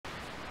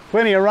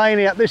Plenty of rain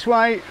out this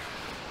way.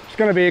 It's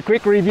going to be a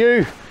quick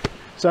review.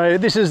 So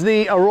this is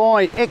the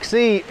Arai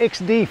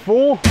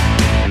XD-4.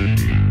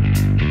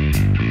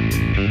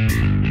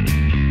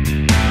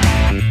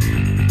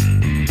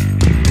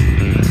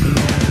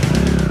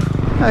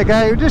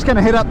 Okay, we're just going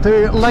to head up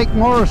to Lake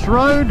Morris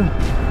Road,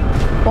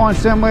 find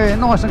somewhere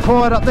nice and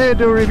quiet up there,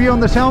 do a review on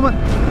this helmet.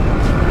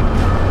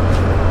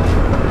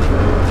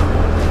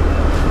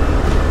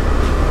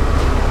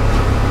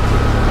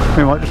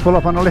 We might just pull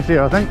up on the left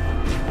here, I think.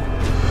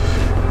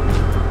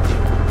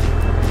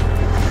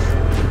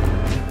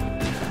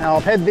 Now,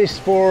 I've had this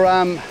for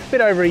a bit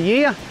over a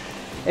year,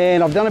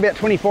 and I've done about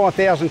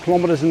 25,000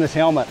 kilometres in this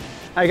helmet.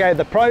 Okay,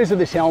 the pros of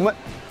this helmet: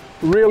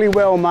 really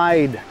well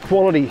made,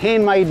 quality,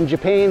 handmade in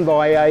Japan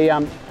by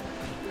a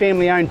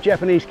family-owned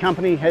Japanese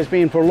company, has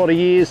been for a lot of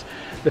years.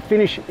 The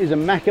finish is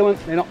immaculate.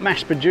 They're not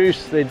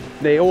mass-produced.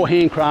 They're all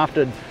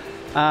handcrafted.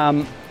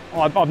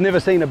 I've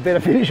never seen a better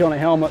finish on a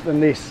helmet than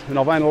this, and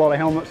I've owned a lot of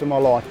helmets in my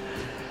life.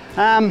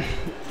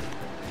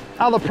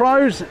 Other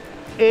pros: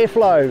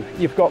 airflow.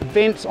 You've got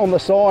vents on the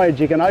sides,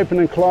 you can open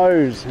and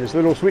close. There's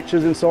little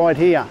switches inside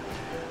here.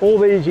 All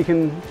these you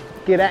can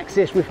get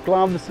access with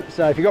gloves,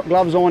 so if you've got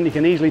gloves on, you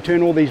can easily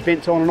turn all these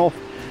vents on and off.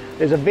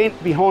 There's a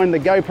vent behind the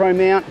GoPro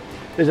mount.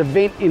 There's a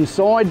vent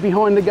inside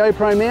behind the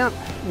GoPro mount.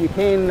 You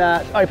can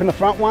open the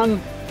front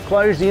one,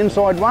 close the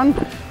inside one,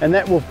 and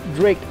that will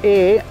direct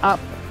air up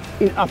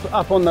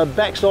on the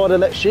back side of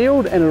that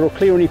shield, and it'll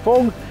clear any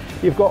fog.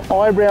 You've got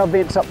eyebrow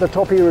vents up the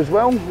top here as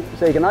well,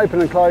 so you can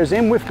open and close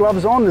them with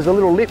gloves on. There's a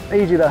little lip,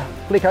 easy to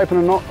flick open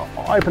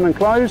and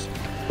close.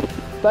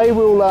 They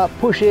will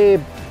push air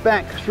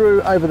back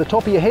through over the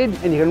top of your head,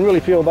 and you can really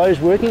feel those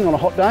working on a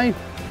hot day.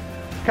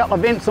 A couple of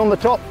vents on the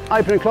top,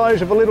 open and close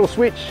with a little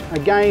switch.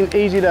 Again,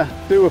 easy to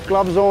do with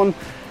gloves on.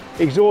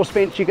 Exhaust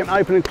vents you can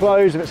open and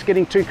close if it's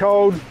getting too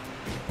cold.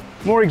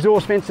 More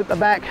exhaust vents at the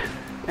back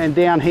and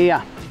down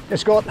here.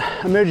 It's got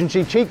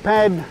emergency cheek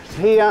pads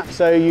here,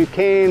 so you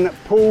can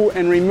pull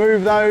and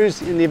remove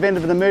those in the event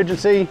of an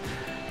emergency.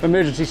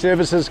 Emergency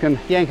services can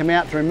yank them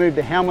out to remove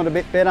the helmet a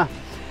bit better.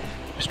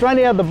 Straight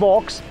out of the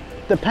box,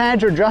 the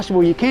pads are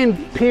adjustable. You can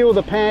peel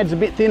the pads a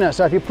bit thinner,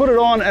 so if you put it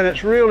on and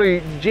it's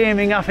really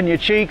jamming up in your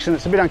cheeks and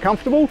it's a bit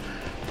uncomfortable,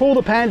 pull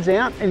the pads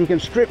out and you can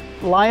strip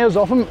layers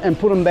off them and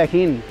put them back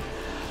in.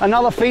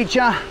 Another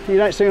feature you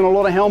don't see on a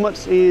lot of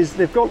helmets is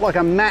they've got like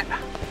a matte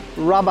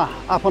rubber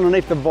up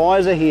underneath the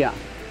visor here.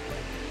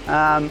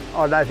 I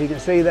don't know if you can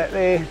see that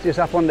there, just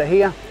up under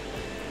here.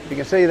 You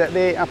can see that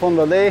there, up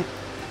under there.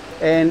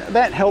 And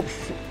that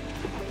helps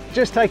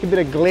just take a bit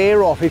of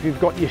glare off if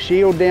you've got your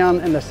shield down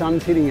and the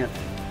sun's hitting it.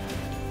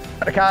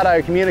 The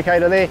Cardo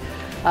communicator there.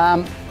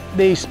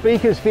 The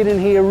speakers fit in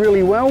here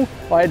really well.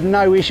 I had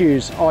no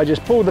issues. I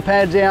just pulled the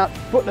pads out,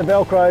 put the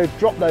Velcro,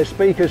 dropped those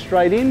speakers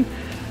straight in.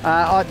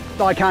 I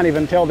can't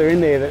even tell they're in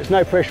there. There's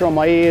no pressure on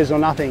my ears or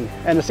nothing.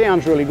 And the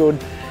sound's really good.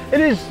 It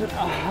is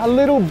a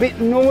little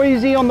bit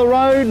noisy on the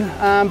road,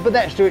 but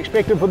that's to be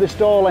expected for this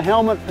style of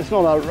helmet. It's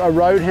not a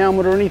road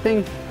helmet or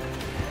anything.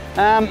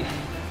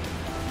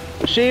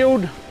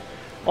 Shield,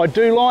 I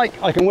do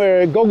like. I can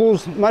wear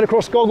goggles,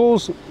 motocross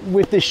goggles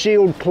with this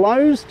shield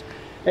closed,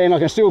 and I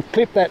can still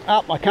clip that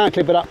up. I can't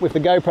clip it up with the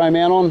GoPro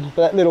mount on,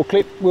 but that little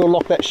clip will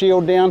lock that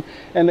shield down,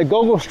 and the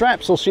goggle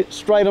straps will sit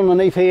straight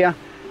underneath here.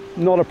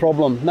 Not a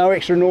problem. No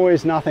extra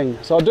noise, nothing.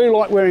 So I do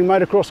like wearing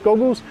motocross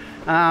goggles.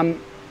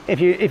 If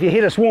you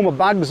hit a swarm of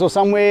bugs or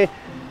somewhere,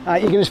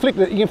 you can just flick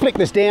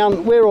this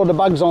down, wear all the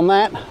bugs on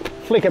that,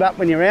 flick it up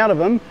when you're out of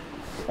them,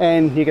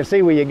 and you can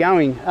see where you're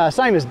going.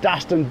 Same as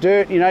dust and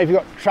dirt. You know, if you've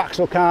got trucks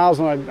or cars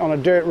on a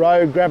dirt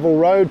road, gravel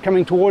road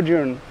coming towards you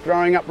and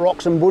throwing up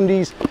rocks and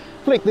bundies,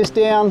 flick this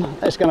down.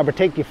 That's going to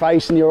protect your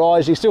face and your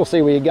eyes. You still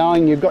see where you're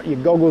going. You've got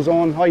your goggles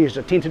on. I use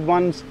the tinted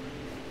ones,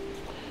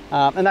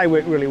 and they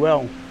work really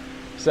well.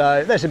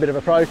 So that's a bit of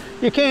a pro.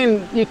 You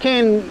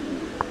can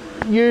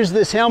use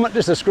this helmet,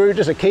 just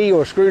a key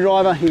or a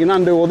screwdriver. You can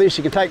undo all this.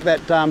 You can take that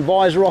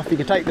visor off. You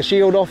can take the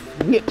shield off.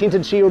 You can get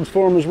tinted shields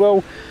for them as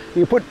well.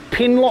 You can put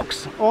pin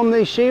locks on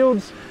these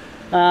shields.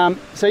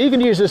 So you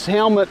can use this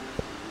helmet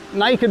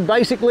naked,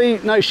 basically.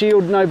 No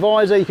shield, no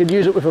visor. You could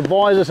use it with a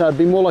visor, so it'd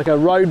be more like a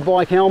road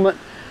bike helmet.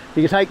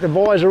 You can take the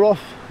visor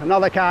off.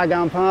 Another car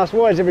going past.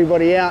 Why is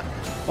everybody out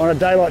on a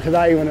day like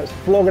today when it's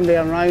flogging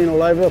down rain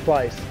all over the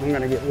place? I'm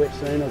going to get wet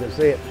soon, I can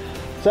see it.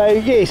 So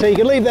yeah, so you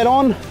can leave that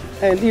on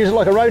and use it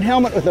like a road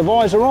helmet with the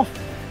visor off.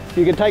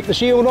 You can take the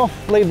shield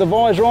off, leave the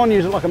visor on,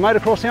 use it like a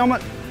motocross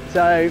helmet.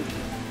 So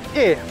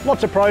yeah,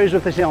 lots of pros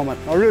with this helmet.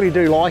 I really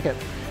do like it.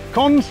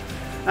 Cons,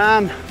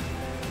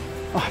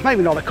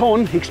 maybe not a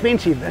con,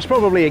 expensive. That's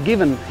probably a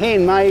given.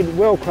 Handmade,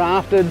 well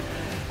crafted,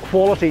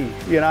 quality,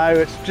 you know,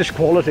 it's just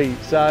quality.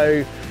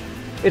 So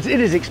it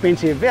is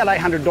expensive, about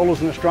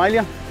 $800 in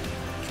Australia.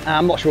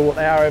 I'm not sure what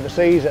they are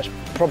overseas. That's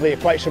probably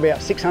equates to about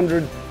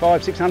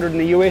 $600 in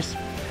the US.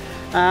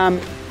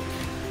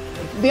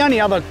 The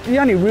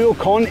only real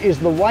con is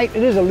the weight.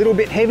 It is a little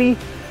bit heavy.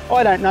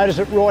 I don't notice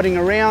it riding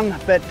around,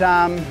 but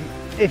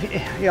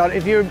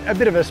if you're a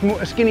bit of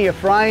a skinnier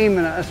frame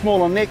and a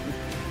smaller neck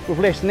with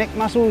less neck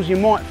muscles, you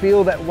might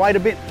feel that weight a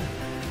bit.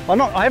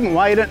 I haven't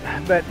weighed it,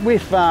 but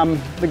with the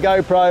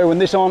GoPro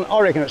and this on, I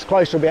reckon it's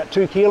close to about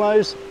 2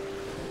 kilos.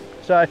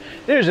 So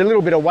there's a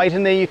little bit of weight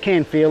in there, you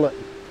can feel it.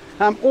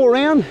 All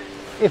around,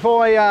 if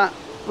I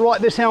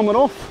write this helmet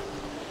off,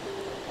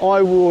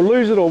 I will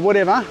lose it or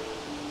whatever,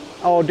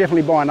 I'll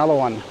definitely buy another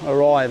one.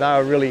 Arai,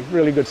 they're really,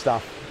 really good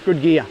stuff,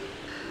 good gear.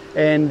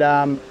 And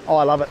I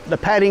love it. The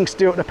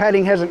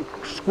padding hasn't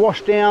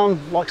squashed down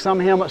like some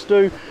helmets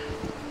do.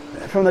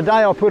 From the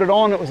day I put it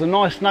on, it was a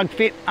nice snug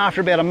fit.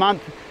 After about a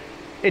month,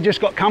 it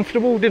just got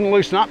comfortable, didn't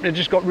loosen up, it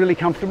just got really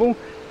comfortable,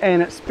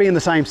 and it's been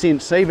the same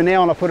since. So even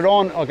now when I put it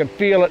on, I can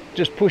feel it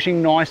just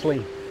pushing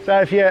nicely.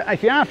 So if you're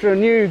after a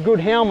new good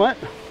helmet,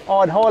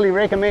 I'd highly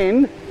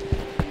recommend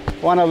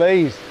one of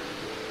these.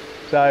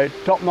 So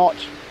top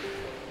notch.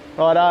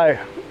 Righto,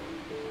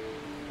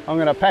 I'm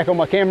going to pack all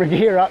my camera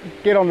gear up,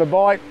 get on the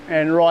bike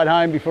and ride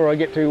home before I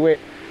get too wet.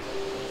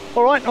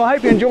 All right, I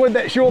hope you enjoyed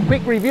that short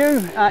quick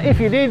review. If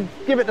you did,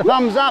 give it the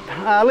thumbs up,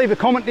 leave a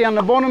comment down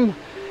the bottom.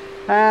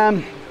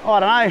 I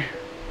don't know,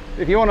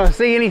 if you want to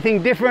see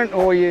anything different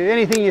or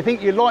anything you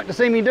think you'd like to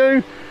see me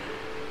do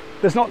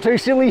that's not too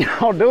silly,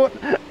 I'll do it.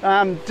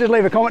 Just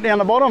leave a comment down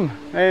the bottom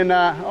and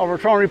I'll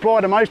try and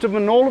reply to most of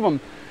them and all of them.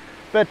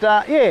 But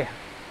yeah,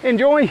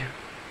 enjoy,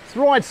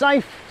 ride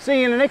safe, see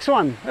you in the next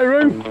one.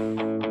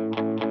 Hooroo!